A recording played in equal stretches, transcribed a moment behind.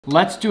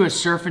Let's do a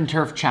surf and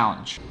turf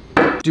challenge.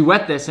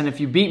 Duet this, and if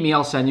you beat me,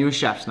 I'll send you a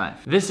chef's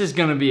knife. This is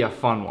gonna be a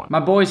fun one. My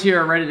boys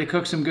here are ready to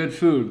cook some good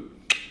food.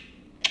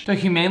 To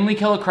humanely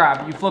kill a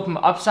crab, you flip them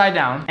upside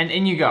down, and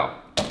in you go.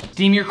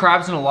 Steam your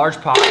crabs in a large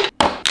pot.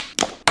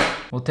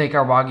 We'll take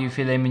our Wagyu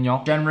filet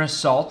mignon, generous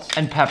salt,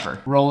 and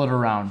pepper. Roll it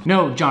around.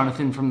 No,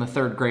 Jonathan from the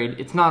 3rd grade,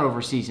 it's not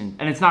over seasoned,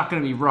 and it's not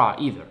gonna be raw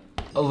either.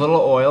 A little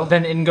oil,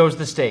 then in goes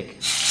the steak.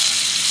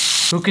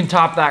 Who can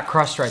top that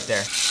crust right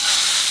there?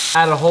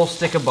 Add a whole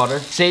stick of butter,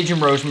 sage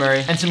and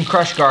rosemary, and some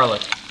crushed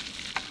garlic.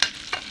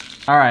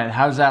 All right,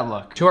 how's that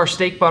look? To our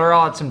steak butter,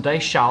 I'll add some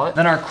diced shallot,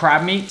 then our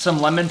crab meat, some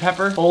lemon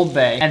pepper, Old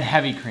Bay, and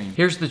heavy cream.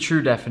 Here's the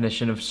true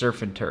definition of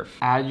surf and turf.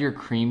 Add your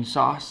cream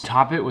sauce,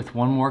 top it with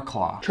one more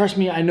claw. Trust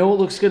me, I know it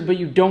looks good, but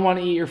you don't want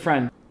to eat your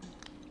friend.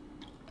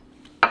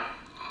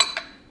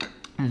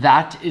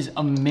 That is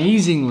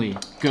amazingly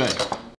good.